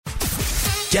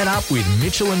Get up with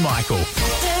Mitchell and Michael. The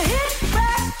Hit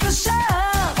Breakfast Show.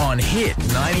 On Hit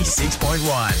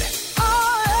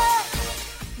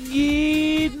 96.1.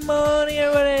 Good morning,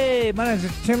 everybody. My name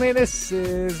is Timmy, and this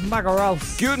is Michael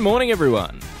Rouse. Good morning,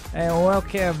 everyone. And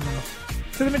welcome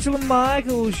to the Mitchell and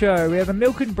Michael Show. We have the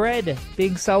milk and bread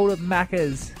being sold at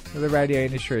Macca's for the radio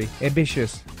industry.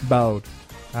 Ambitious, bold.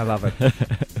 I love it.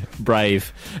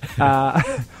 Brave.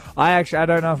 I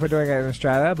don't know if we're doing it in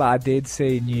Australia, but I did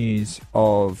see news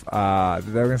of that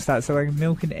they were going to start selling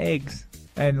milk and eggs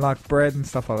and like bread and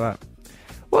stuff like that.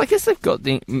 Well, I guess they've got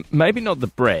maybe not the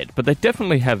bread, but they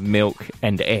definitely have milk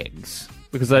and eggs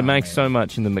because they make so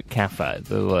much in the McCafe.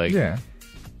 They're like, yeah.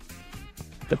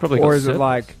 They probably. Or is it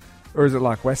like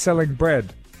we're selling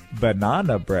bread,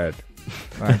 banana bread?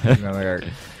 Like, like,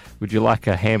 would you like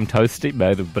a ham toasty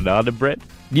made of banana bread?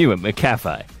 New at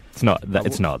McCafe. It's not.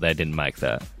 It's not. They didn't make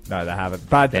that. No, they haven't.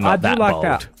 But they're not I do like bold.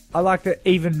 that. I like that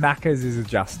even Macca's is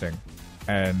adjusting,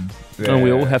 and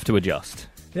we all have to adjust.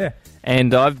 Yeah.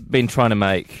 And I've been trying to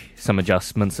make some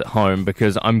adjustments at home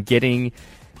because I'm getting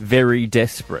very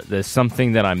desperate. There's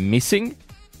something that I'm missing.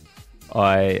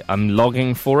 I'm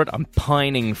longing for it. I'm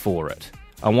pining for it.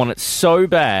 I want it so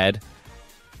bad.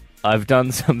 I've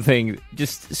done something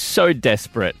just so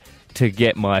desperate to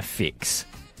get my fix.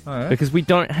 Oh, yeah? Because we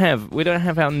don't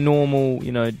have our normal,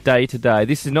 day to day.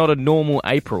 This is not a normal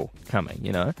April coming,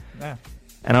 Yeah.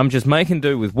 And I'm just making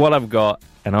do with what I've got,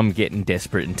 and I'm getting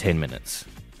desperate in 10 minutes.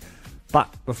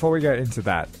 But before we go into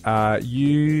that,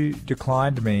 you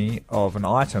declined me of an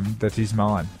item that is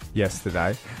mine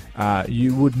yesterday.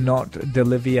 You would not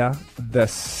deliver the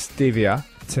Stevia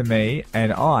to me,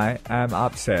 and I am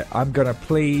upset. I'm going to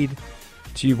plead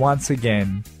to you once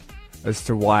again as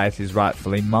to why it is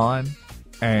rightfully mine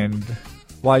and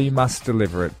why you must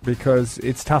deliver it, because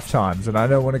it's tough times and I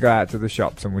don't want to go out to the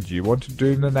shops. And would you want to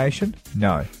do the nation?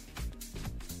 No.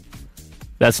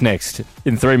 That's next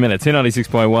in 3 minutes.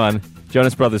 96.1.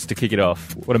 Jonas Brothers to kick it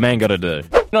off. What a man got to do.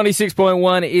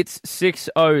 96.1, it's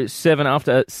 6:07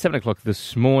 after 7 o'clock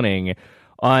this morning.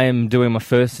 I am doing my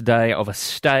first day of a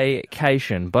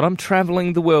staycation, but I'm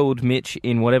travelling the world, Mitch,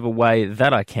 in whatever way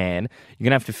that I can. You're going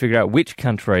to have to figure out which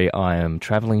country I am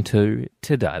travelling to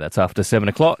today. That's after 7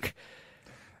 o'clock.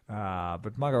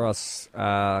 But Michael Ross,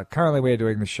 currently we're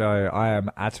doing the show. I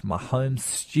am at my home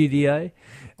studio.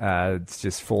 It's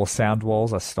just 4 sound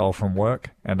walls I stole from work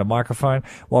and a microphone.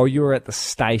 While you were at the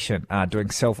station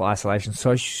doing self-isolation,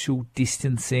 social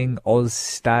distancing, Oz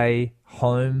stay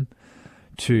home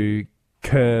to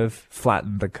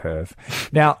flatten the curve.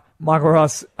 Now, Michael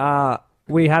Ross,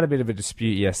 we had a bit of a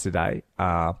dispute yesterday.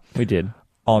 We did.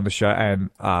 On the show, and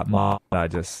I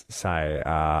just say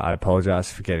I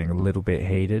apologise for getting a little bit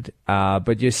heated,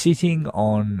 but you're sitting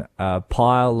on a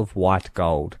pile of white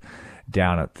gold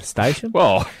down at the station.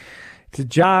 Well, it's a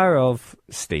jar of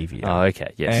Stevia. Oh,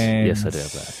 okay. Yes. And yes, I do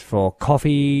have that. For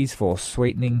coffees, for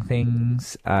sweetening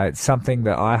things. It's something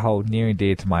that I hold near and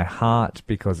dear to my heart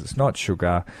because it's not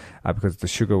sugar, because the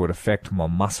sugar would affect my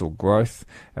muscle growth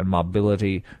and my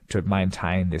ability to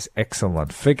maintain this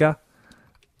excellent figure.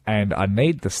 And I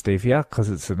need the Stevia because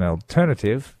it's an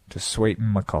alternative to sweeten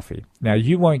my coffee. Now,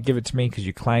 you won't give it to me because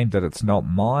you claim that it's not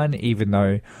mine, even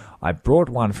though I brought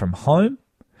one from home.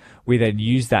 We then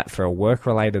used that for a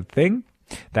work-related thing.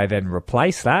 They then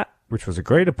replaced that, which was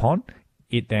agreed upon.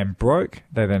 It then broke.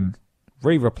 They then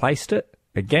re-replaced it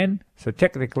again. So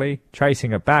technically,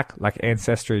 tracing it back like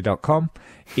Ancestry.com,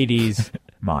 it is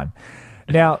mine.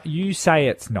 Now, you say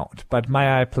it's not, but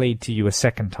may I plead to you a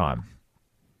second time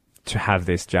to have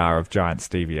this jar of giant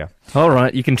Stevia? All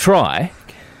right, you can try.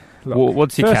 Look,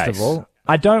 what's your case? First of all,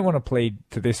 I don't want to plead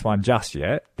to this one just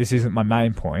yet. This isn't my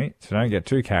main point, so don't get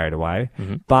too carried away.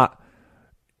 Mm-hmm. But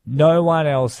no one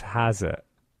else has it.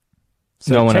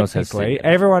 So no one else has it.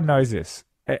 Everyone knows this.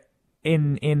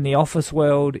 In the office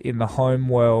world, in the home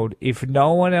world, if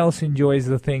no one else enjoys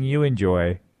the thing you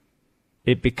enjoy,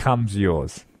 it becomes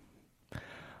yours.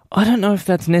 I don't know if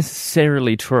that's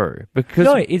necessarily true because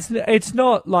no, it's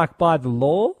not like by the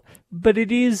law, but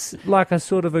it is like a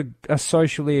sort of a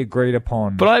socially agreed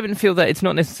upon. But I even feel that it's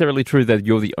not necessarily true that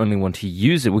you're the only one to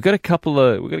use it. We've got a couple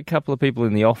of people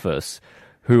in the office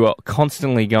who are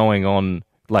constantly going on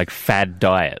like fad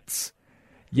diets.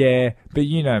 Yeah, but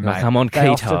mate, I'm on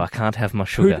keto. I can't have my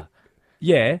sugar.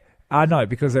 Yeah, I know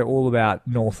because they're all about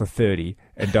north of 30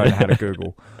 and don't know how to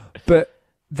Google. But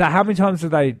how many times do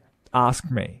they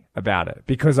ask me about it?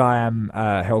 Because I am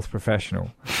a health professional.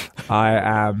 I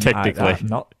am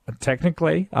not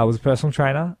technically. I was a personal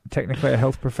trainer. Technically, a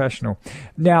health professional.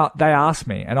 Now they ask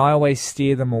me, and I always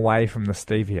steer them away from the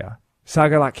Stevia. So I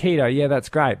go like, keto, yeah, that's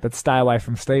great, but stay away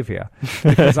from stevia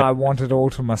because I want it all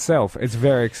to myself. It's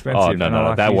very expensive. Oh, no, and I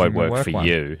like that using won't the work for one.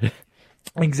 you.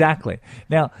 Exactly.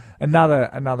 Now,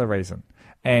 another reason,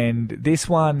 and this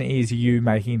one is you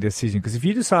making a decision, because if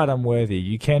you decide I'm worthy,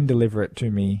 you can deliver it to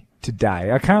me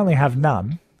today. I currently have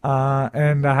none,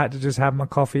 and I had to just have my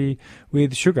coffee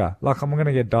with sugar. Like, I'm going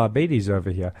to get diabetes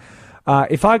over here.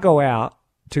 If I go out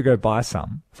to go buy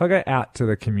some, if I go out to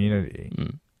the community,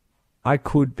 I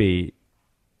could be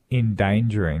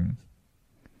endangering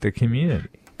the community,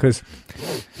 because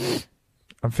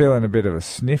I'm feeling a bit of a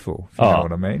sniffle, if you know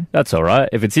what I mean. That's all right.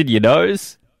 If it's in your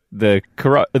nose, the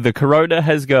corona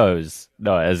has goes.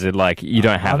 No, as in, like, you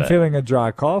don't have it. I'm feeling a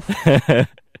dry cough. I'm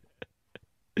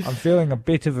feeling a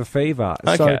bit of a fever.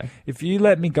 Okay. So if you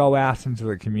let me go out into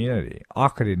the community, I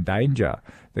could endanger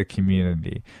the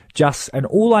community. And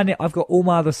all I need, I've got all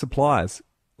my other supplies.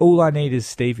 All I need is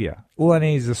stevia. All I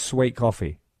need is a sweet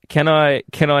coffee. Can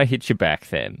I hit you back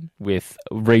then with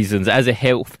reasons as a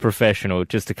health professional?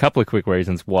 Just a couple of quick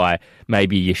reasons why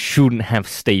maybe you shouldn't have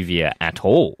stevia at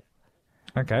all.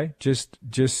 Okay, just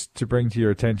to bring to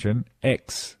your attention,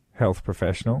 ex-health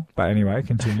professional. But anyway,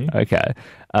 continue. Okay.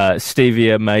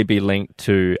 Stevia may be linked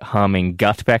to harming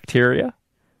gut bacteria,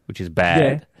 which is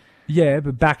bad. Yeah,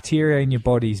 but bacteria in your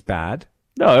body's bad.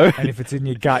 No. And if it's in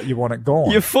your gut, you want it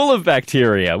gone. You're full of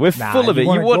bacteria. We're full of it.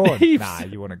 You want gone. heaps. Nah,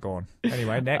 you want it gone.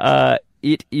 Anyway, next.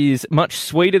 It is much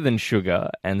sweeter than sugar,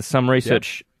 and some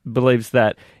research believes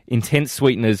that intense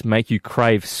sweeteners make you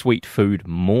crave sweet food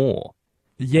more.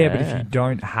 Yeah, but if you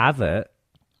don't have it,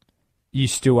 you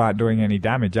still aren't doing any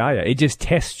damage, are you? It just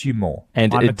tests you more.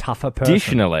 And I'm a tougher person.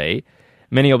 Additionally,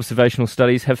 many observational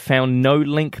studies have found no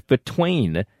link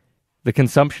between the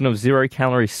consumption of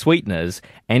zero-calorie sweeteners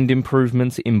and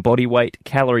improvements in body weight,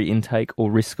 calorie intake, or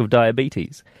risk of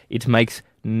diabetes. It makes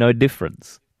no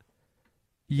difference.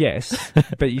 Yes,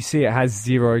 but you see it has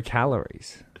 0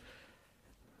 calories.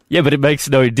 Yeah, but it makes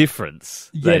no difference.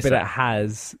 Yeah, but it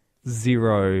has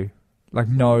 0, like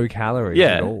no calories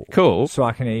at all. Cool. So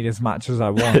I can eat as much as I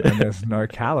want and there's no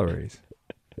calories.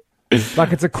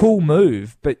 Like, it's a cool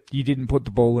move, but you didn't put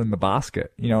the ball in the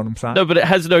basket. You know what I'm saying? No, but it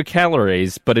has no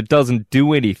calories, but it doesn't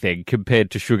do anything compared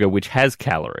to sugar, which has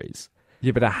calories.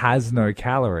 Yeah, but it has no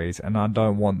calories, and I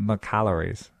don't want the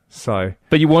calories. So,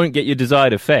 but you won't get your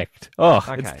desired effect. Oh,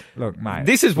 okay. Look, mate.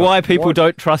 This is why people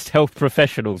don't trust health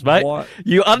professionals, mate.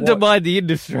 You undermine the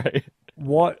industry.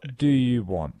 What do you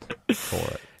want for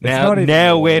it?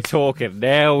 Now we're talking.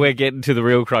 Now we're getting to the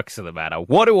real crux of the matter.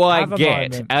 What do I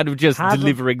get out of just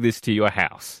delivering this to your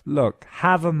house? Look,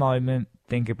 have a moment,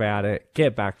 think about it,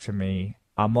 get back to me.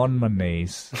 I'm on my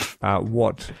knees.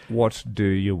 What do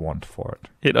you want for it?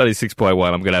 Hit 96.1.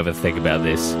 I'm going to have a think about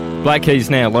this. Black Keys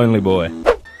now, Lonely Boy.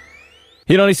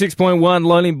 Hit 96.1,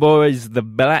 Lonely Boys, the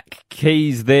Black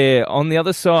Keys there. On the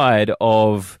other side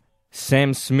of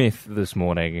Sam Smith this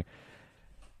morning,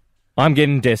 I'm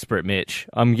getting desperate, Mitch.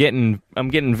 I'm getting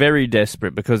very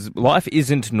desperate because life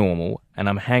isn't normal, and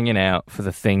I'm hanging out for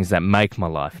the things that make my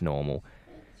life normal.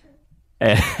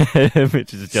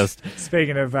 Mitch is just...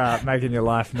 Speaking of making your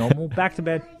life normal, back to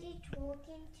bed.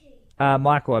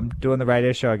 Michael, I'm doing the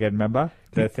radio show again, remember?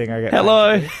 The thing I get...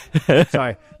 Hello!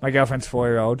 Sorry, my girlfriend's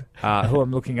 4-year-old, who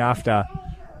I'm looking after.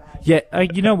 Yeah,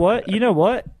 you know what?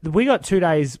 We got 2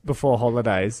 days before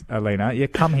holidays, Alina. Yeah,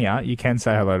 come here. You can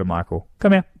say hello to Michael.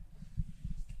 Come here.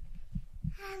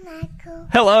 Michael.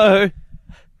 Hello. Do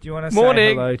you want to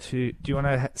say hello to? Do you want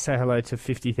to say hello to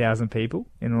 50,000 people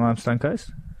in the Limestone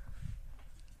Coast?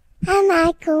 Hi,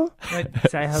 Michael.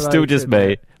 Say hello. Still just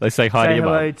me. Let's say hi to your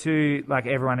mum. Say hello to like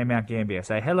everyone in Mount Gambier.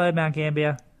 Say hello, Mount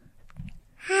Gambier.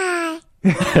 Hi.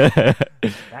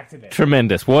 Back to bed.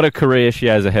 Tremendous. What a career she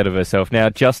has ahead of herself now,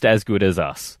 just as good as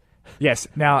us. Yes.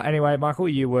 Now, anyway, Michael,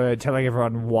 you were telling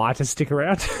everyone why to stick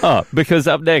around. Because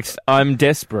up next, I'm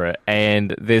desperate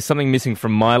and there's something missing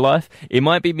from my life. It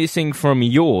might be missing from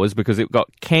yours because it got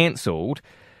cancelled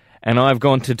and I've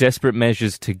gone to desperate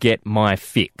measures to get my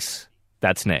fix.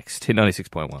 That's next. Hit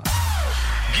 96.1.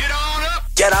 Get on up.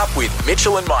 Get up with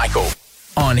Mitchell and Michael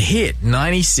on Hit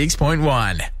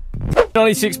 96.1.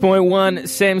 96.1,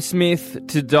 Sam Smith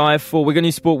to die for. We're going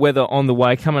to sport weather on the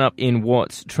way. Coming up in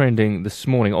what's trending this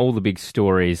morning, all the big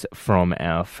stories from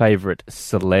our favourite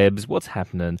celebs. What's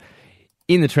happening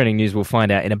in the trending news we'll find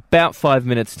out in about 5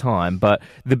 minutes' time. But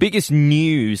the biggest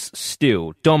news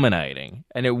still dominating,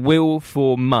 and it will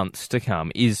for months to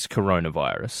come, is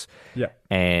coronavirus. Yeah.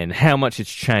 And how much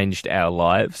it's changed our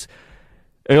lives.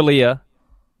 Earlier,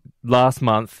 last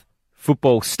month,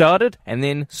 football started and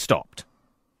then stopped.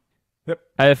 Yep.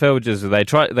 AFL just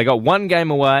they got one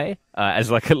game away as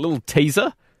like a little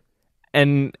teaser,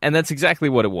 And that's exactly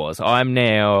what it was. I'm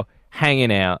now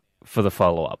hanging out for the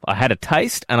follow-up. I had a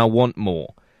taste and I want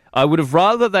more. I would have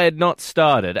rather they had not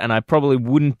started, and I probably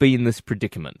wouldn't be in this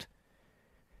predicament.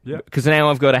 Yeah. Because now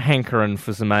I've got a hankering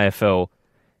for some AFL,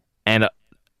 and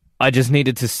I just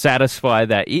needed to satisfy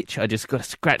that itch. I just got to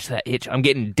scratch that itch. I'm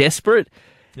getting desperate.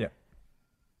 Yeah.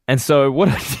 And so what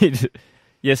I did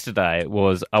yesterday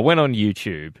was I went on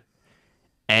YouTube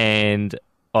and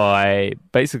I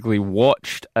basically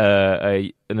watched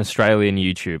an Australian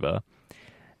YouTuber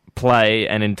play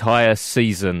an entire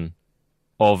season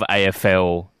of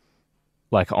AFL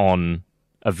like on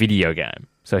a video game.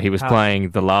 So he was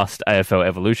playing the last AFL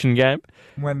Evolution game.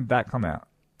 When did that come out?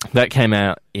 That came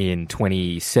out in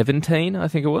 2017, I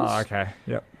think it was. Oh, okay.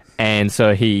 Yep. And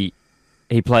so he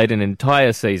played an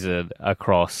entire season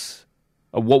across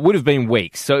what would have been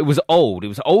weeks. So it was old. It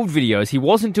was old videos. He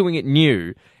wasn't doing it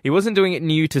new. He wasn't doing it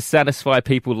new to satisfy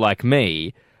people like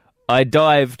me. I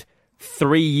dived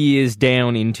 3 years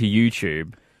down into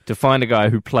YouTube to find a guy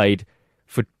who played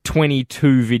for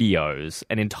 22 videos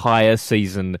an entire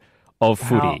season of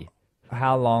footy.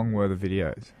 How long were the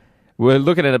videos? We're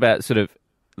looking at about sort of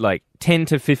like 10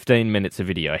 to 15 minutes of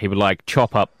video. He would like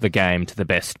chop up the game to the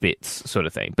best bits sort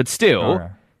of thing. But still,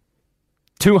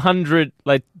 200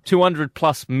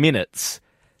 plus minutes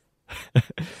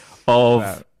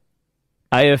of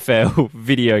AFL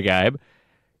video game.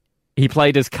 He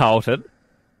played as Carlton.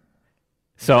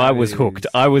 So I was hooked.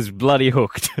 I was bloody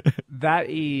hooked. That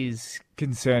is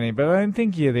concerning, but I don't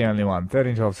think you're the only one.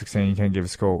 13, 12, 16, you can give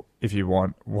us a call if you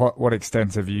want. What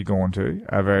extents have you gone to?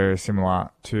 Very similar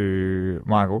to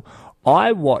Michael.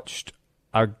 I watched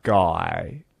a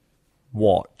guy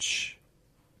watch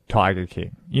Tiger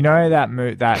King. You know that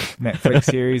Netflix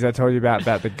series I told you about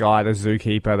the guy, the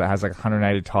zookeeper that has like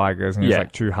 180 tigers and he has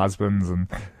like 2 husbands and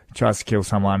tries to kill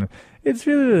someone. It's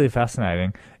really, really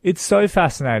fascinating. It's so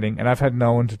fascinating, and I've had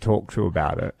no one to talk to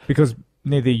about it because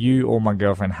neither you or my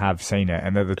girlfriend have seen it,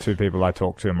 and they're the 2 people I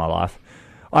talk to in my life.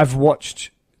 I've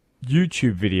watched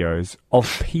YouTube videos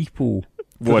of people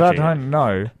that I don't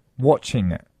know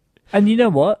watching it. And you know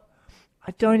what?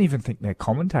 I don't even think they're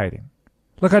commentating.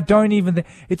 Like, I don't even think...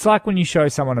 It's like when you show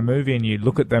someone a movie and you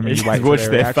look at them and you wait for their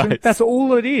reaction. Face. That's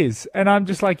all it is. And I'm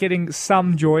just, like, getting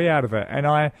some joy out of it.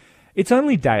 And it's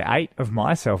only day 8 of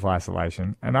my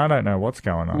self-isolation, and I don't know what's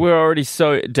going on. We're already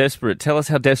so desperate. Tell us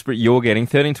how desperate you're getting.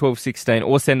 13, 12, 16,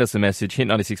 or send us a message. Hit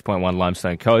 96.1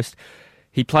 Limestone Coast.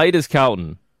 He played as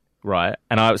Carlton, right?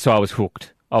 And I was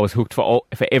hooked. I was hooked for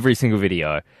every single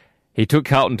video. He took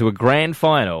Carlton to a grand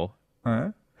final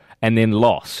and then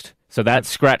lost. So that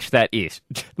scratched that itch.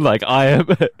 Like,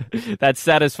 that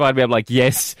satisfied me. I'm like,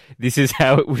 yes, this is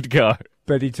how it would go.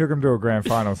 But he took him to a grand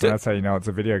final, so that's how you know it's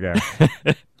a video game.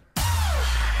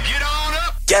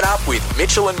 Get up with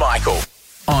Mitchell and Michael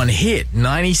on Hit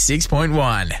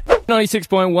 96.1.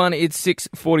 96.1, it's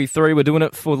 6:43. We're doing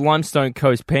it for the Limestone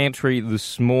Coast Pantry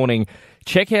this morning.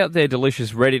 Check out their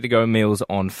delicious ready-to-go meals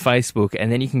on Facebook,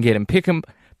 and then you can get them, pick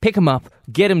them up,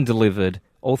 get them delivered,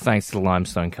 all thanks to the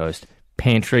Limestone Coast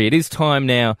Pantry. It is time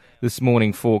now this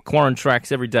morning for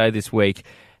Quarrantracks every day this week.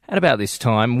 At about this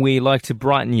time, we like to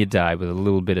brighten your day with a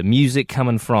little bit of music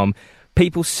coming from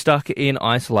people stuck in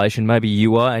isolation. Maybe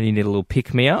you are and you need a little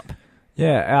pick-me-up.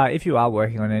 Yeah, if you are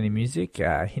working on any music, hit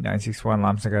 961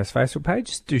 Limestone Coast Facebook page,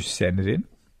 just do send it in.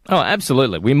 Oh,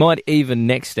 absolutely. We might even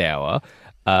next hour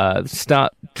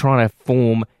start trying to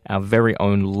form our very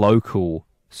own local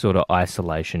sort of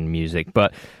isolation music.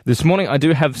 But this morning I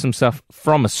do have some stuff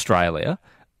from Australia.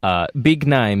 Big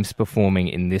names performing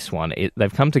in this one.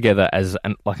 They've come together as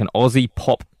an Aussie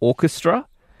pop orchestra,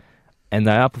 and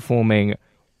they are performing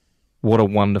What a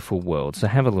Wonderful World. So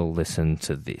have a little listen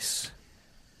to this.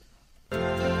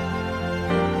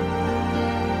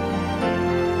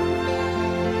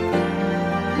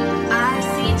 I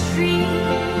see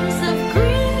trees of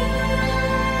green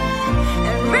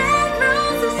and red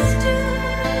roses too.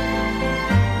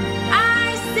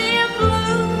 I see a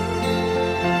blue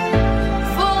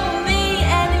for me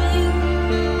and you.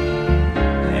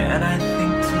 And I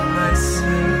think to myself,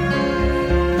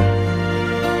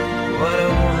 what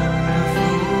a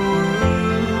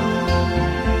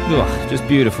Ugh, just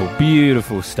beautiful,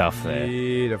 beautiful stuff there.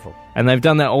 Beautiful. And they've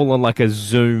done that all on like a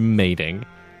Zoom meeting.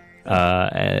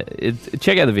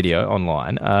 Check out the video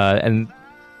online. And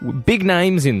big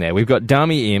names in there. We've got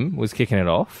Dami Im was kicking it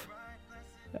off.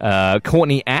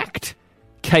 Courtney Act.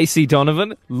 Casey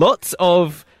Donovan. Lots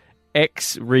of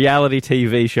ex-reality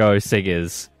TV show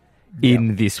singers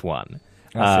in this one.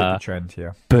 I see the trend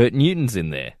here. Bert Newton's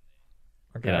in there.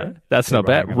 Okay. You know, that's not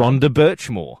bad. Rhonda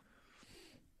Birchmore.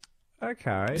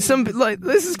 Okay.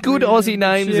 This is good Aussie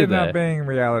names She in ended there. up being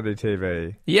reality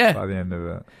TV. Yeah. By the end of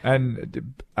it.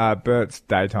 And Bert's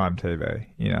daytime TV,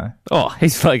 you know. Oh,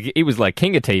 he was like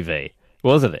king of TV,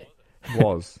 wasn't he?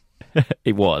 Was.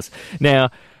 It was.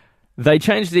 Now, they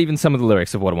changed even some of the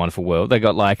lyrics of What a Wonderful World. They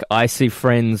got like, I see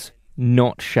friends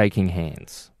not shaking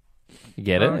hands. You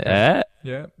get it? Okay.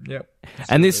 Yep.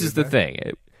 And this is the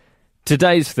thing.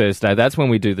 Today's Thursday. That's when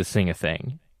we do the singer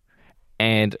thing.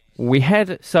 And we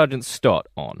had Sergeant Stott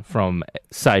on from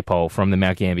SAPOL, from the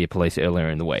Mount Gambier Police earlier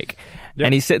in the week. Yep.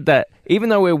 And he said that even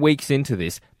though we're weeks into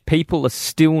this, people are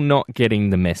still not getting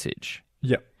the message.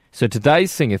 Yep. So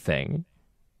today's singer thing,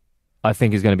 I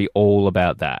think, is going to be all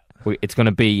about that. It's going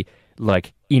to be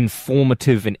like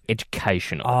informative and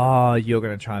educational. Oh, you're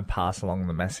going to try and pass along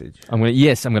the message. I'm going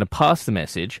to pass the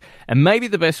message. And maybe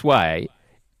the best way,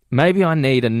 maybe I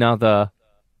need another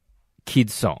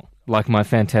kids song, like my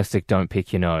fantastic Don't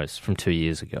Pick Your Nose from 2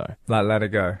 years ago. Like Let It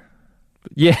Go.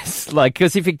 Yes,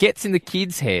 because if it gets in the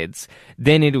kids' heads,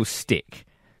 then it'll stick.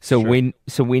 So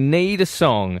Sure. we need a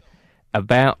song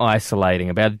about isolating,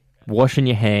 about washing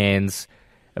your hands,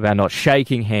 about not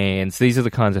shaking hands. These are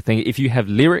the kinds of things. If you have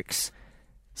lyrics,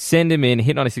 send them in,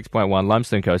 Hit 96.1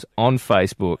 Limestone Coast on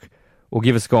Facebook, or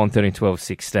give us a call on 13 12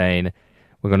 16.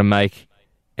 We're going to make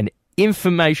an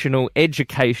informational,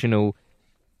 educational,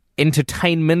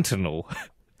 entertainmental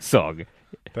song.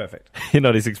 Perfect. Hit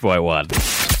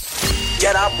 96.1.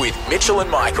 Get up with Mitchell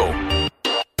and Michael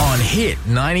on Hit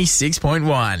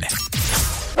 96.1.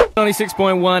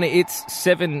 96.1, it's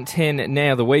 7:10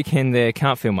 now. The weekend there,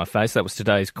 can't feel my face. That was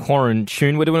today's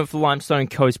Quarrantrack. We're doing it for the Limestone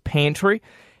Coast Pantry.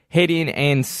 Head in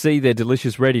and see their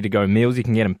delicious ready-to-go meals. You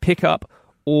can get them pick-up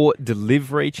or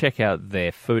delivery. Check out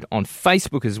their food on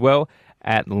Facebook as well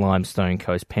at the Limestone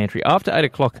Coast Pantry. After 8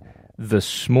 o'clock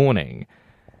this morning,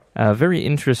 a very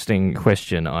interesting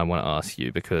question I want to ask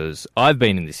you, because I've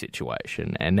been in this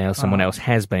situation and now someone else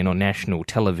has been on national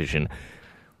television.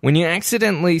 When you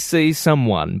accidentally see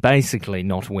someone basically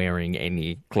not wearing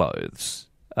any clothes,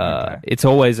 it's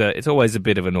always a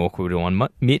bit of an awkward one.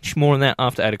 Mitch, more on that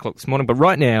after 8 o'clock this morning. But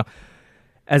right now,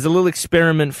 as a little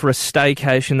experiment for a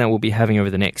staycation that we'll be having over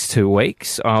the next 2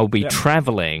 weeks, I'll be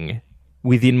travelling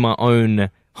within my own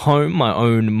home, my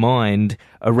own mind,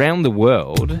 around the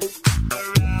world.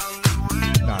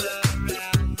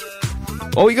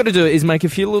 All you got to do is make a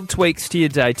few little tweaks to your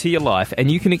day, to your life, and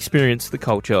you can experience the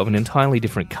culture of an entirely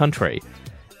different country.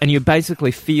 And you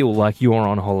basically feel like you're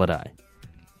on holiday.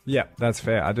 Yeah, that's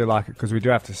fair. I do like it because we do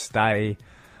have to stay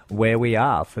where we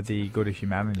are for the good of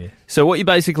humanity. So what you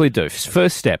basically do,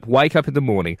 first step, wake up in the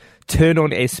morning, turn on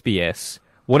SBS,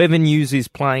 whatever news is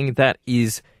playing, that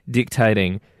is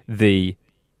dictating the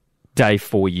day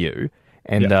for you.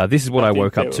 And this is what I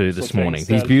woke up to this morning.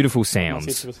 These beautiful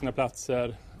sounds.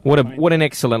 What an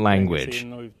excellent language.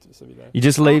 You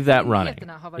just leave that running.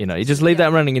 You just leave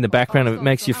that running in the background, and it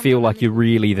makes you feel like you're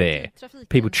really there.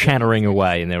 People chattering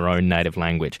away in their own native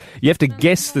language. You have to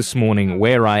guess this morning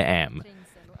where I am.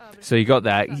 So you got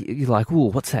that. You're like,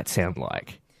 ooh, what's that sound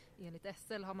like?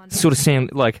 Sort of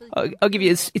sound like, I'll give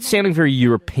you, it's sounding very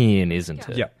European, isn't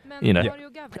it? Yeah.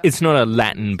 It's not a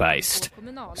Latin-based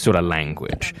sort of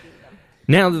language.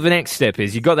 Now, the next step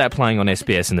is you got that playing on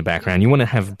SBS in the background. You want to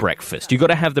have breakfast. You got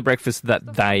to have the breakfast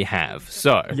that they have.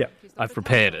 So, I've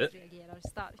prepared it.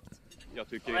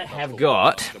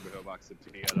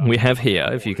 We have here,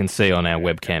 if you can see on our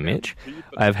webcam image,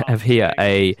 I have here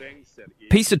a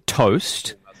piece of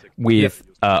toast with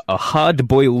a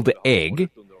hard-boiled egg,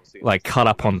 like cut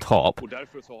up on top,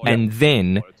 and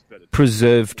then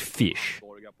preserved fish.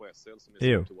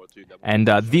 Ew. And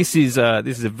this is a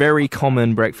very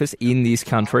common breakfast in this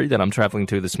country that I'm travelling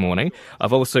to this morning.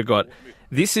 I've also got,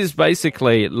 this is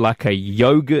basically like a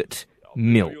yogurt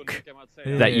milk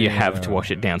that you have to wash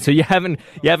it down. So you're having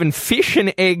fish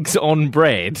and eggs on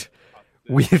bread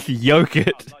with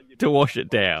yogurt to wash it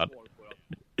down.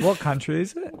 What country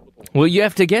is it? Well, you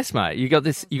have to guess, mate. You got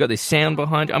this sound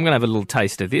behind you. I'm going to have a little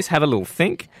taste of this. Have a little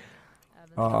think.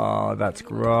 Oh, that's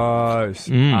gross.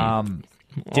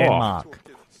 Denmark.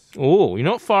 Oh, you're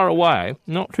not far away.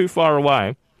 Not too far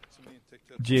away.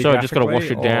 So I just got to wash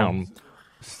it down.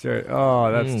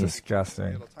 Oh, that's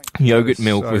disgusting. Yogurt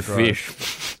milk so with gross.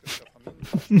 fish.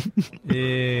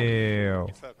 Ew.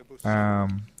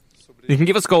 You can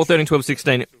give us a call, 13 12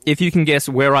 16, if you can guess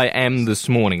where I am this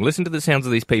morning. Listen to the sounds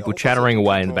of these people chattering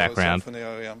away in the background.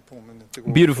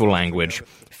 Beautiful language.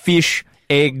 Fish,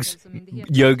 eggs,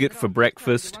 yogurt for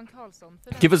breakfast.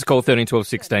 Give us a call, 13 12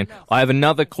 16. I have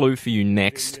another clue for you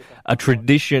next. A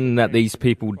tradition that these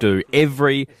people do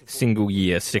every single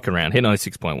year. Stick around. Hit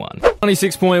 96.1.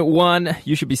 96.1,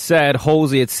 you should be sad.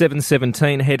 Halsey at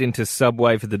 7:17. Head into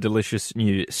Subway for the delicious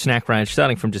new snack range.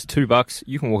 Starting from just $2,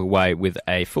 you can walk away with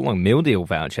a full-on meal deal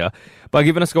voucher by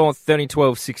giving us a call on 30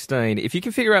 12 16. If you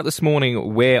can figure out this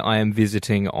morning where I am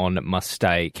visiting on my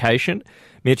staycation,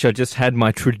 Mitch, I just had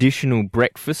my traditional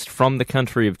breakfast from the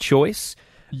country of choice.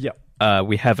 Yep.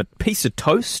 We have a piece of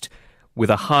toast with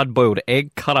a hard-boiled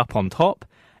egg cut up on top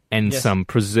and some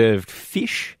preserved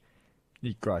fish.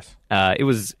 Gross. It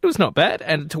was not bad,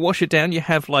 and to wash it down, you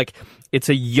have it's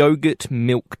a yogurt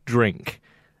milk drink.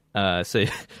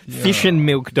 Fish and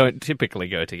milk don't typically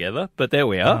go together, but there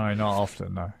we are. No, not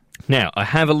often. No. Now I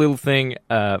have a little thing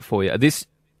for you. This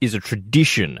is a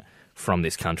tradition from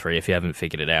this country. If you haven't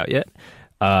figured it out yet,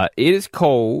 it's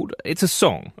a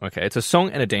song. Okay, it's a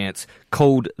song and a dance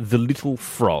called "The Little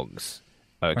Frogs."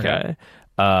 Okay.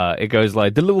 It goes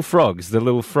like the little frogs.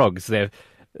 They're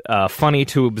funny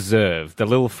to observe. The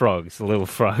little frogs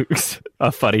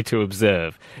are funny to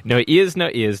observe. No ears, no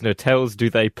tails do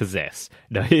they possess.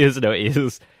 No ears,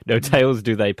 no tails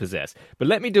do they possess. But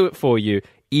let me do it for you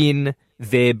in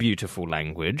their beautiful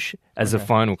language as a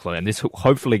final clue, and this will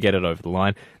hopefully get it over the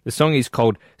line. The song is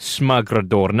called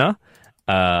Smagradorna.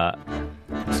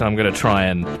 So I'm going to try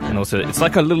and also, it's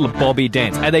like a little bobby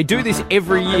dance. And they do this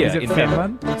every year. Is it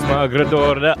Finland?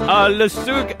 Smagradorna,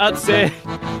 alusug atse.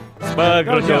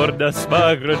 Smagradorna,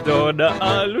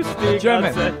 alusug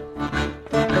German.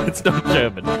 atse. It's not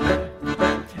German.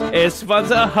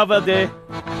 Svansa havade,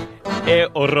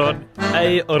 oron,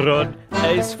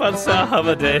 svansa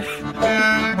havade.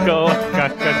 Koa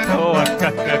kaka.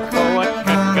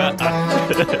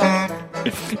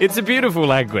 It's a beautiful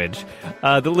language.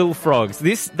 The little frogs.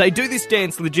 They do this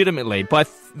dance legitimately by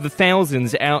the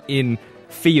thousands out in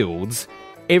fields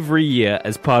every year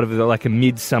as part of a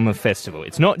midsummer festival.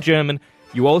 It's not German.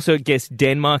 You also guessed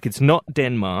Denmark. It's not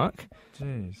Denmark.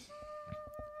 Jeez.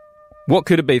 What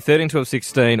could it be? 13 12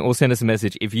 16, or send us a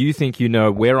message if you think you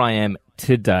know where I am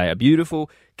today. A beautiful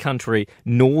country,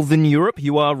 Northern Europe.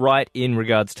 You are right in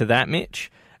regards to that, Mitch.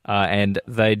 And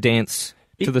they dance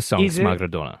to the song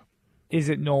Smagradorna. Is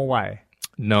it Norway?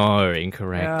 No,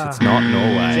 incorrect. It's not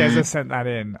Norway. Jezza sent that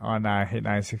in on Hit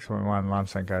 96.1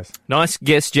 Limestone Coast. Nice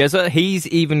guess, Jezza. He's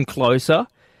even closer,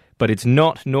 but it's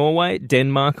not Norway,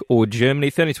 Denmark, or Germany.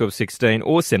 30 12 16,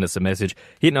 or send us a message.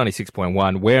 Hit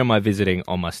 96.1. Where am I visiting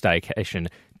on my staycation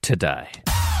today?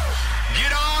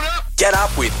 Get on up. Get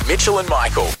up with Mitchell and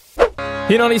Michael.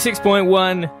 Hit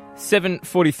 96.1.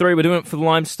 7:43. We're doing it for the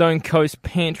Limestone Coast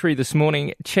Pantry this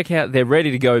morning. Check out their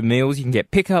ready-to-go meals. You can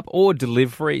get pickup or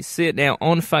delivery. See it now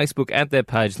on Facebook at their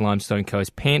page, Limestone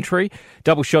Coast Pantry.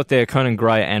 Double shot there, Conan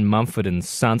Gray and Mumford and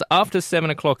Sons. After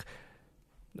 7 o'clock...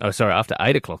 after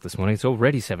 8 o'clock this morning. It's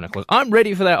already 7 o'clock. I'm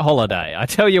ready for that holiday. I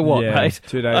tell you what, mate.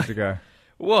 2 days ago.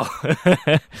 Whoa.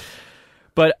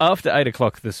 But after 8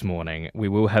 o'clock this morning, we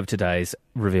will have today's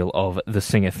reveal of the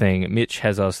Singer Thing. Mitch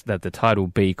has asked that the title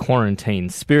be Quarantine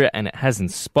Spirit, and it has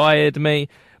inspired me.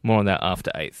 More on that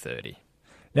after 8:30.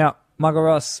 Now, Michael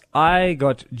Ross, I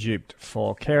got duped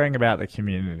for caring about the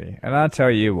community. And I'll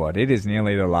tell you what, it is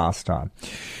nearly the last time.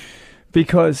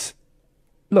 Because,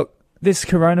 look, this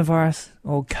coronavirus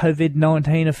or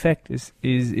COVID-19 effect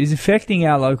is affecting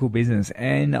our local business,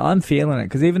 and I'm feeling it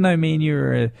because even though me and you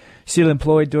are still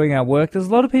employed doing our work, there's a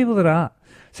lot of people that aren't.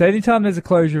 So anytime there's a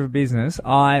closure of a business,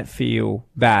 I feel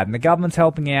bad, and the government's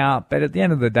helping out, but at the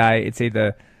end of the day, it's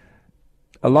either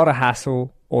a lot of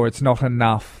hassle or it's not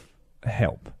enough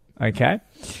help. Okay?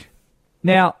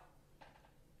 Now,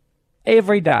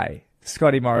 every day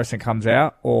Scotty Morrison comes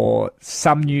out or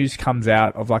some news comes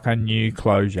out of a new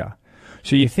closure.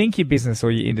 So you think your business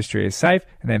or your industry is safe,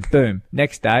 and then boom,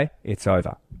 next day, it's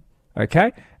over.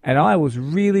 Okay? And I was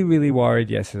really, really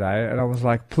worried yesterday, and I was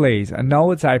like, please, I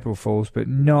know it's April Fool's, but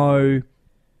no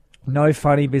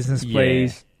funny business,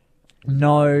 please. Yeah.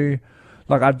 No,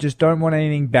 I just don't want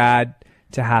anything bad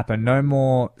to happen. No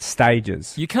more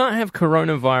stages. You can't have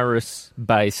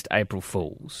coronavirus-based April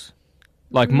Fools.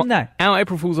 No. Our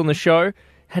April Fools on the show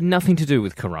had nothing to do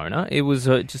with Corona. It was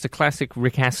just a classic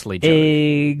Rick Astley joke.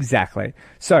 Exactly.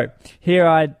 So here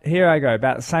I go,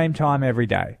 about the same time every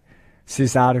day. So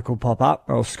this article pop up,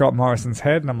 or Scott Morrison's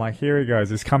head, and I'm like, here he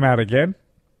goes. It's come out again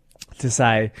to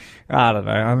say, I don't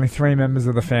know, only 3 members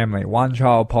of the family, one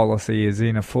child policy is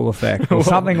in a full effect, or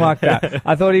something like that.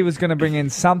 I thought he was going to bring in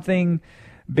something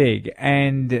big,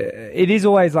 and it is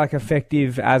always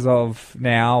effective as of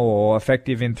now, or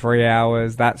effective in 3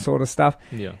 hours, that sort of stuff.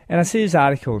 Yeah. And I see this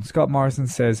article, and Scott Morrison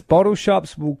says bottle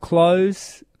shops will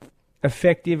close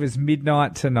effective as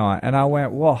midnight tonight. And I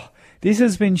went, whoa, this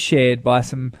has been shared by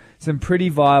some pretty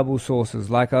viable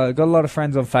sources. I got a lot of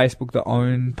friends on Facebook that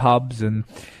own pubs, and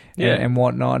and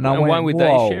whatnot. And I And went, why would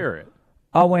whoa. they share it?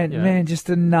 I went, Yeah. man, just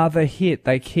another hit.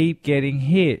 They keep getting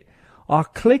hit. I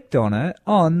clicked on it.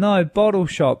 Oh, no, bottle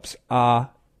shops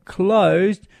are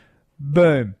closed.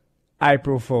 Boom.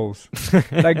 April Fools.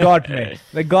 They got me.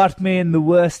 They got me in the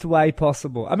worst way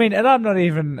possible. I mean, and I'm not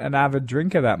even an avid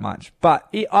drinker that much,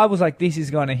 but I was like, this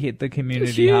is going to hit the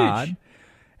community huge. hard.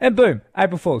 And boom,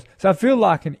 April Fools. So I feel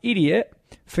like an idiot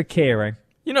for caring.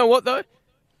 You know what, though?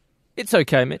 It's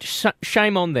okay, Mitch.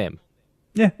 Shame on them.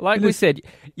 Yeah. Like it we is. said,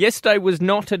 yesterday was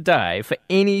not a day for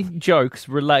any jokes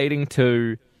relating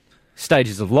to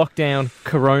stages of lockdown,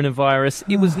 coronavirus.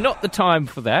 It was not the time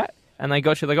for that. And they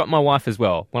got you. They got my wife as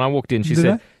well. When I walked in, she Did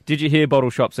said, they? "Did you hear bottle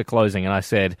shops are closing?" And I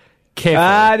said,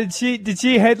 "Careful." Did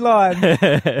she headline?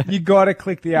 You got to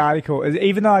click the article.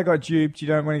 Even though I got duped, you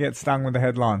don't want to get stung with the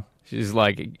headline. She's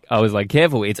like, I was like,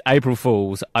 "Careful, it's April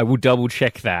Fool's. I will double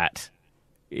check that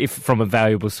if from a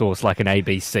valuable source like an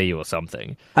ABC or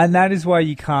something." And that is why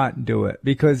you can't do it.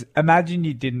 Because imagine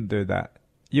you didn't do that.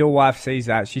 Your wife sees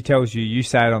that. She tells you. You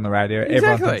say it on the radio. Everyone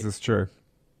Exactly. thinks it's true.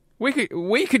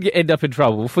 We could end up in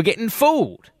trouble for getting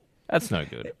fooled. That's no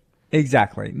good.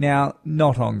 Exactly. Now,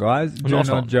 not on, guys. Do Not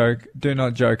not on. joke. Do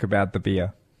not joke about the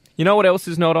beer. You know what else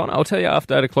is not on? I'll tell you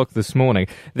after 8 o'clock this morning.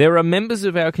 There are members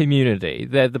of our community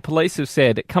that the police have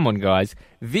said, come on, guys,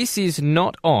 this is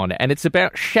not on, and it's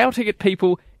about shouting at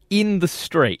people in the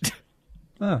street.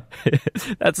 Oh.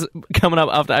 That's coming up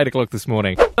after 8 o'clock this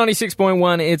morning.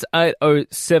 96.1, it's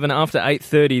 8:07. After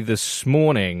 8:30 this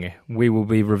morning, we will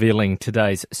be revealing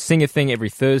today's Sing a Thing.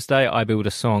 Every Thursday, I build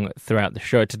a song throughout the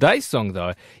show. Today's song,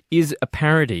 though, is a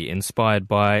parody inspired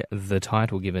by the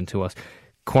title given to us,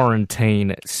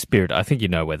 Quarantine Spirit. I think you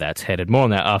know where that's headed. More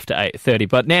on that after 8:30.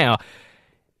 But now,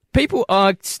 people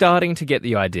are starting to get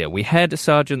the idea. We had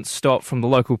Sergeant Stott from the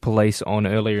local police on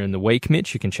earlier in the week,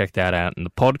 Mitch. You can check that out in the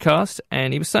podcast.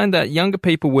 And he was saying that younger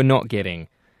people were not getting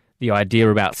the idea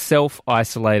about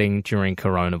self-isolating during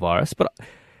coronavirus. But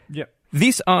Yep.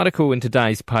 this article in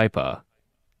today's paper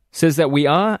says that we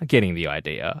are getting the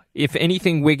idea. If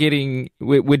anything, we're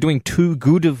doing too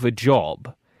good of a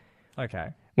job Okay.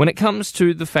 when it comes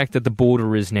to the fact that the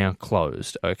border is now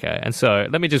closed. Okay, and so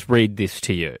let me just read this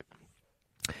to you.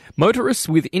 Motorists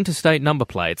with interstate number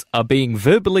plates are being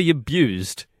verbally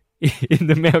abused in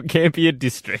the Mount Gambier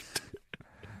district.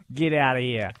 Get out of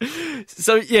here.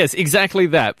 So, yes, exactly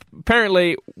that.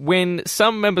 Apparently, when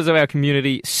some members of our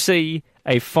community see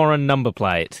a foreign number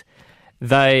plate,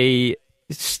 they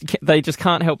just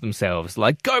can't help themselves.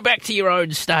 Like, go back to your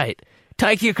own state.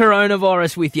 Take your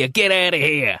coronavirus with you. Get out of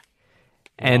here.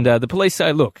 And the police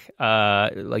say, look,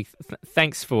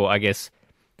 thanks for, I guess,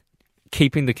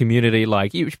 keeping the community,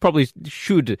 like, you probably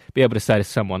should be able to say to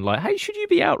someone, like, hey, should you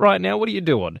be out right now? What are you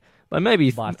doing? Like,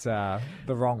 maybe... But the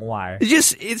wrong way.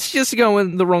 It's just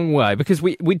going the wrong way, because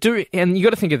we do... And you got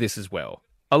to think of this as well.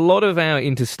 A lot of our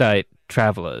interstate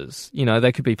travellers, you know,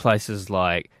 they could be places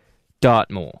like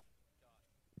Dartmoor,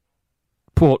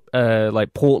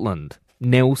 Portland,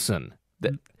 Nelson.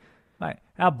 Mate,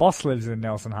 our boss lives in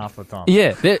Nelson half the time.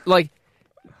 Yeah, they're like...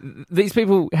 These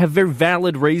people have very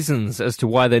valid reasons as to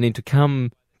why they need to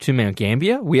come to Mount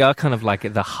Gambier. We are kind of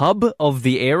like the hub of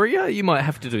the area. You might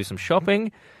have to do some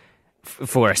shopping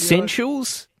for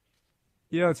essentials.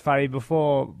 You know, it's funny.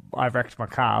 Before I wrecked my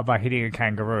car by hitting a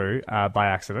kangaroo by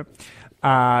accident,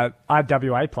 I had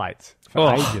WA plates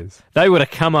for ages. They would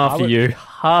have come after would- you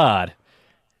hard.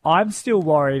 I'm still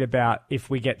worried about if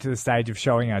we get to the stage of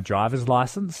showing our driver's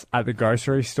license at the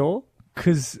grocery store,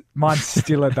 because mine's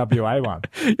still a WA one.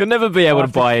 You'll never be able to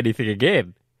buy anything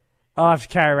again. I'll have to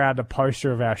carry around a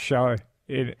poster of our show,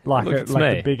 Look, it's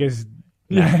me. the biggest...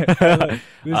 Yeah,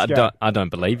 I don't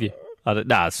believe you.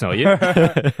 Nah, it's not you.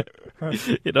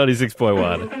 You're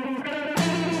 96.1.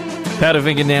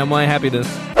 Powderfinger now, my happiness.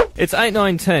 It's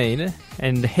 8:19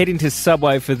 and heading to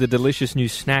Subway for the delicious new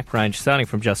snack range starting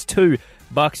from just $2.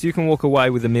 You can walk away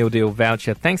with a meal deal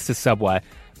voucher thanks to Subway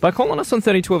by calling us on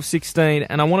 301216.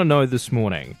 And I want to know this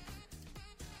morning,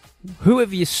 who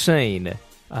have you seen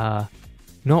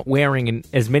not wearing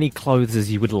as many clothes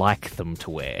as you would like them to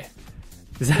wear?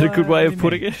 Is that a good way of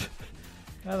putting it?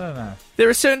 I don't know. There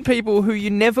are certain people who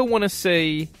you never want to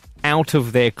see out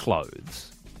of their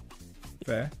clothes.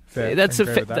 Fair. That's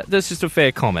Agree with that. that's just a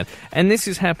fair comment. And this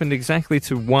has happened exactly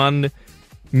to one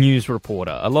news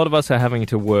reporter. A lot of us are having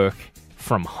to work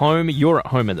from home. You're at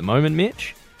home at the moment,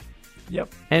 Mitch.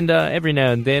 Yep. And every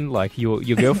now and then, like, your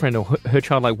girlfriend or her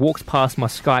child, like, walks past my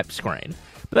Skype screen.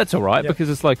 But that's all right, Yep. because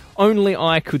it's like, only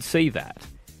I could see that.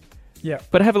 Yep.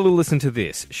 But have a little listen to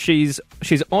this. She's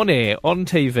on air, on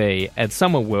TV, and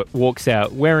someone walks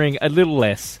out wearing a little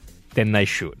less than they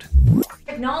should.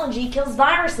 Technology kills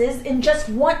viruses in just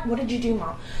one... What did you do,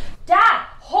 Mom? Dad,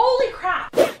 holy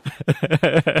crap!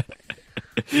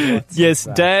 Yes,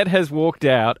 Dad has walked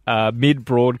out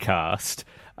mid-broadcast.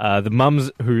 The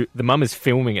mum is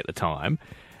filming at the time.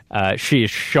 She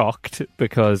is shocked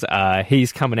because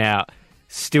he's coming out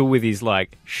still with his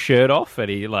shirt off, and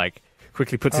he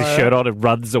quickly puts his shirt on and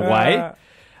runs away.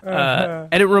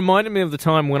 And it reminded me of the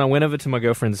time when I went over to my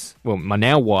girlfriend's, my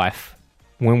now wife,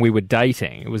 when we were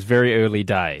dating. It was very early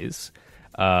days.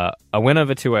 I went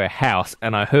over to her house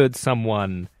and I heard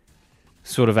someone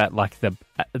sort of at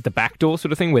the back door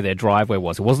sort of thing where their driveway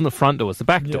was. It wasn't the front door, it was the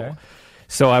back door.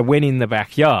 So I went in the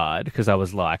backyard because I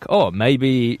was like, oh,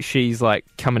 maybe she's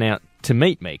coming out to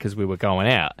meet me because we were going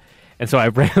out. And so I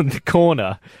round the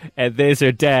corner and there's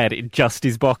her dad in just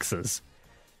his boxers.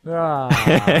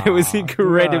 It was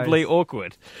incredibly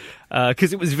awkward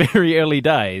because it was very early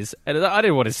days and I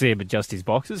didn't want to see him in just his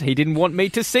boxers. He didn't want me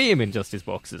to see him in just his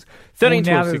boxers. 13,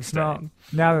 12, 16.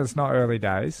 Now that it's not early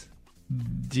days,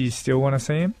 do you still want to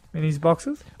see him in his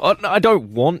boxers? Oh, no, I don't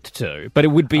want to, but it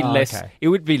would be less. Okay. It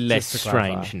would be less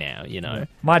strange now, you know.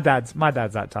 My dad's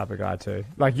that type of guy too.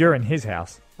 You're in his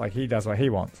house, he does what he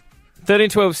wants. 13,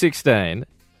 12, 16.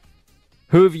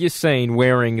 Who have you seen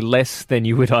wearing less than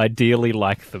you would ideally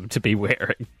like them to be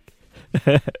wearing?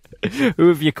 Who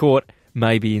have you caught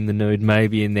maybe in the nude,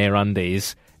 maybe in their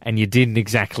undies, and you didn't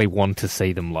exactly want to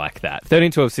see them like that?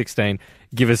 13, 12, 16.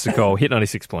 Give us a call. Hit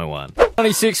 96.1.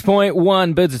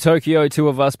 96.1, Birds of Tokyo, two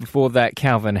of us. Before that,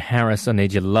 Calvin Harris, I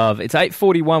Need Your Love. It's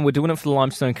 8:41. We're doing it for the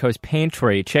Limestone Coast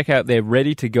Pantry. Check out their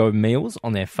ready-to-go meals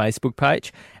on their Facebook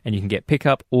page, and you can get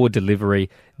pickup or delivery.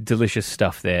 Delicious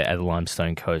stuff there at the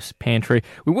Limestone Coast Pantry.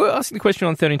 We were asking the question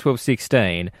on 13, 12,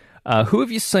 16. Who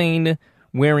have you seen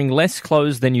wearing less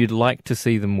clothes than you'd like to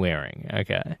see them wearing?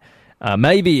 Okay.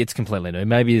 Maybe it's completely new.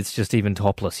 Maybe it's just even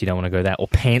topless. You don't want to go that. Or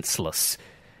pantsless.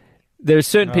 There are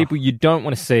certain people you don't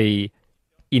want to see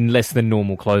in less than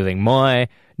normal clothing. My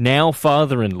now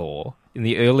father-in-law, in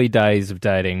the early days of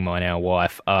dating my now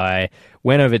wife, I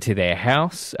went over to their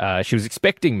house. She was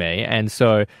expecting me, and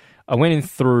so I went in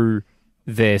through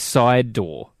their side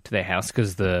door to their house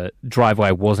because the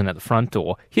driveway wasn't at the front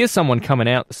door. Here's someone coming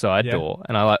out the side door,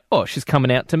 and I'm like, she's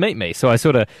coming out to meet me. So I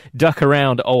sort of duck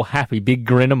around, all happy, big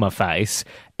grin on my face,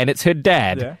 and it's her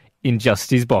dad in just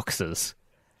his boxers.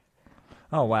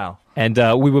 Oh, wow. And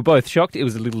we were both shocked. It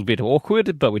was a little bit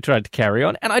awkward, but we tried to carry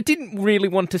on. And I didn't really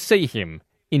want to see him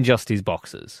in just his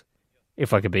boxers,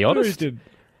 if I could be honest.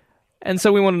 And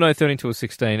so we want to know, 13 to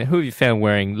 16, who have you found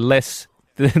wearing less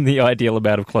than the ideal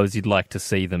amount of clothes you'd like to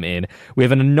see them in? We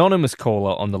have an anonymous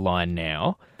caller on the line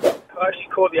now. I actually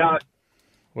called the art.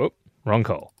 Whoop, wrong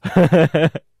call.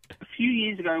 A few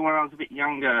years ago when I was a bit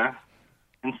younger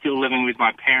and still living with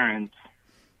my parents,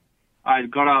 I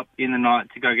got up in the night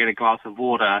to go get a glass of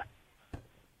water,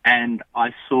 and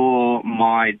I saw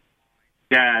my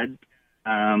dad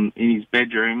in his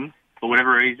bedroom. For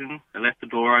whatever reason, they left the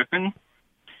door open,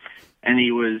 and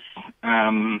he was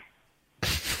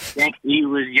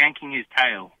yanking his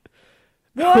tail.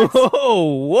 What?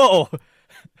 Whoa!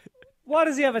 Why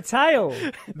does he have a tail?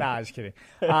 Nah, just kidding.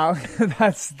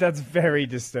 That's very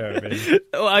disturbing.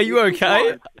 Are you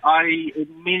okay? I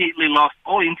immediately lost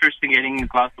all interest in getting a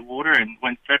glass of water and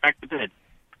went straight back to bed.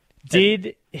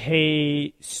 Did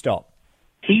he stop?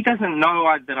 He doesn't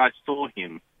know that I saw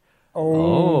him.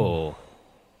 Oh.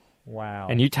 Wow.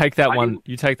 And you take that one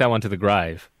to the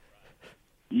grave.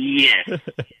 Yes.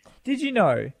 Did you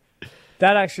know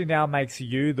that actually now makes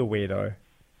you the weirdo?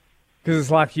 Because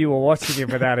it's like you were watching him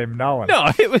without him knowing.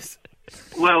 No, it was...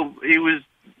 Well, it was...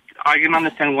 I can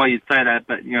understand why you'd say that,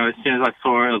 but, as soon as I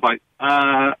saw it, I was like,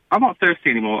 I'm not thirsty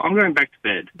anymore. I'm going back to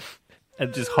bed.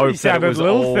 And just hope that it was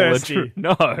all thirsty.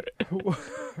 No. No.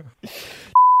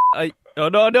 Hang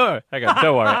on, don't worry.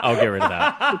 I'll get rid of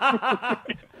that.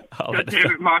 God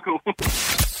damn it, Michael.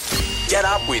 Get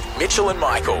up with Mitchell and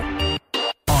Michael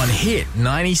on Hit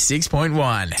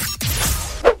 96.1.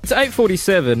 It's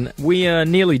 8:47. We are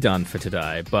nearly done for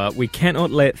today, but we cannot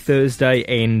let Thursday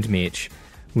end, Mitch,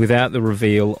 without the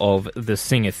reveal of the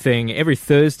Singer Thing. Every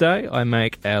Thursday, I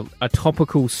make a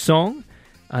topical song,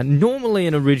 normally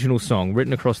an original song,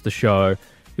 written across the show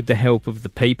with the help of the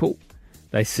people.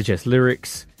 They suggest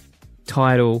lyrics,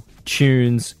 title,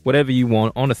 tunes, whatever you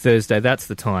want on a Thursday. That's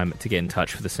the time to get in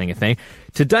touch with the Singer Thing.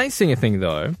 Today's Singer Thing,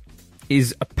 though,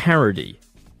 is a parody,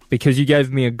 because you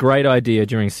gave me a great idea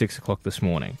during 6 o'clock this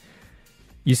morning.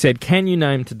 You said, can you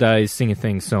name today's Singer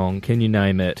Thing song? Can you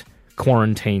name it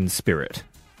Quarantine Spirit?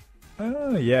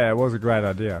 Oh, yeah, it was a great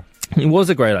idea. It was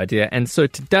a great idea. And so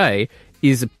today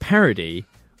is a parody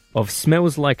of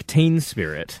Smells Like Teen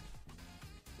Spirit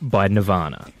by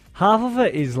Nirvana. Half of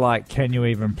it is like, can you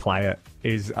even play it?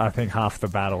 Is, I think, half the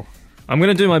battle. I'm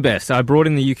going to do my best. I brought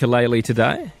in the ukulele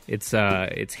today. It's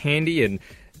handy and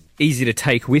easy to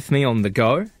take with me on the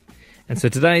go. And so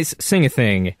today's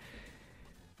Sing-A-Thing,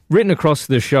 written across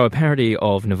the show, a parody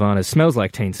of Nirvana's Smells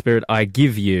Like Teen Spirit, I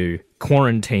give you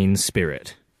Quarantine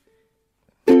Spirit.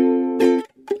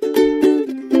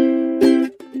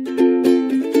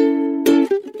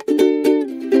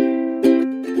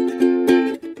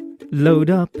 Load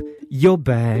up your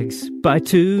bags, bye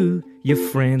to your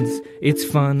friends. It's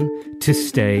fun to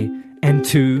stay and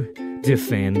to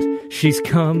defend. She's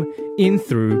come in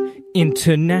through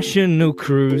international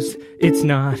cruise. It's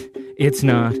not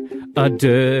a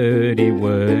dirty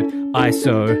word.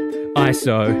 ISO.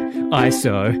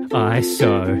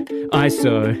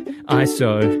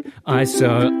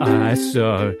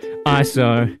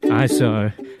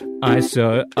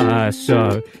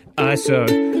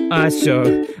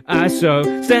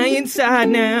 Stay inside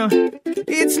now.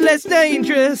 It's less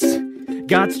dangerous.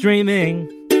 Got streaming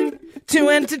to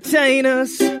entertain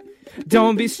us.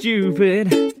 Don't be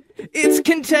stupid. It's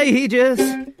contagious.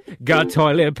 Got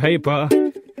toilet paper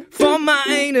for my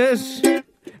anus.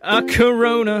 A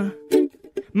corona.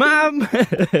 My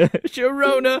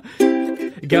Sharona.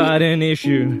 Got an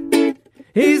issue.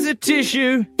 Here's a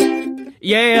tissue.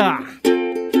 Yeah.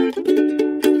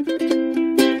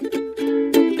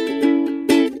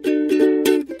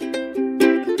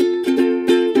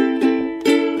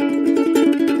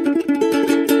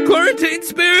 Quarantine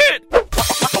Spirit!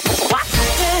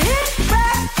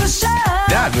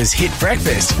 That was Hit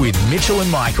Breakfast with Mitchell and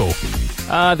Michael.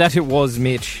 That it was,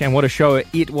 Mitch, and what a show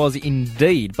it was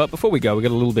indeed. But before we go, we've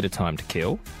got a little bit of time to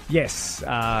kill. Yes,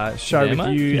 show Yeah, with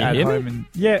mate. you Can at you hear home. me? And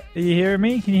yeah, are you hearing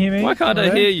me? Can you hear me? Why can't I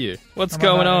Over hear there? you? What's Am I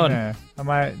going not on? in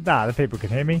there? The people can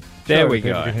hear me. There Sure, we the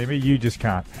people go. can hear me. You just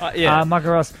can't. Yeah.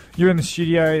 Michael Ross, you're in the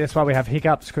studio. That's why we have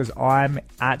hiccups, because I'm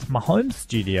at my home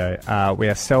studio. We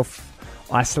are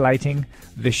self-isolating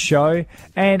the show.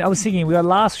 And I was thinking, we got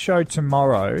last show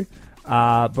tomorrow.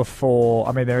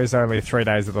 There is only 3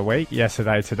 days of the week,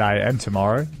 yesterday, today, and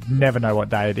tomorrow. Never know what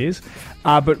day it is.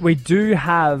 But we do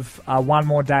have one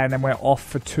more day, and then we're off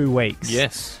for 2 weeks.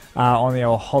 Yes. On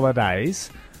our holidays.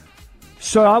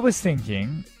 So I was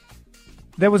thinking,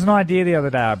 there was an idea the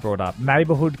other day I brought up,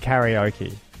 neighbourhood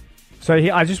karaoke. So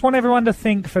I just want everyone to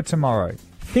think for tomorrow.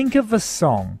 Think of a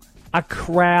song, a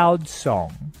crowd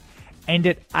song, and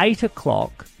at 8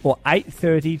 o'clock or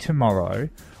 8:30 tomorrow,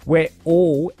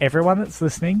 everyone that's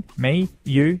listening, me,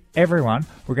 you, everyone,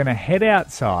 we're going to head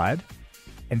outside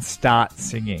and start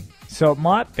singing. So it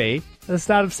might be the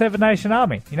start of Seven Nation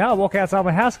Army. You know, I walk outside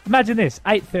my house. Imagine this,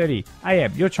 8:30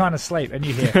 a.m. You're trying to sleep and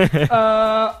you hear,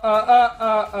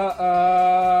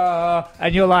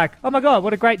 and you're like, oh my God,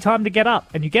 what a great time to get up.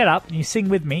 And you get up and you sing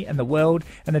with me, and the world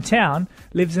and the town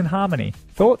lives in harmony.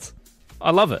 Thoughts?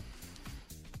 I love it.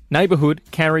 Neighbourhood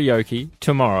karaoke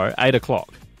tomorrow, 8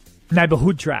 o'clock.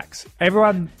 Neighbourhood tracks.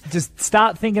 Everyone just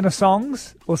start thinking of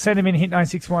songs or send them in Hit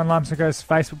 961 Limestone Coast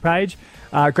Facebook page.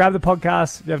 Grab the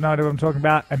podcast if you have no idea what I'm talking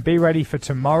about, and be ready for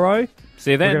tomorrow.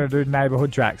 See you then. We're going to do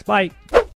neighbourhood tracks. Bye.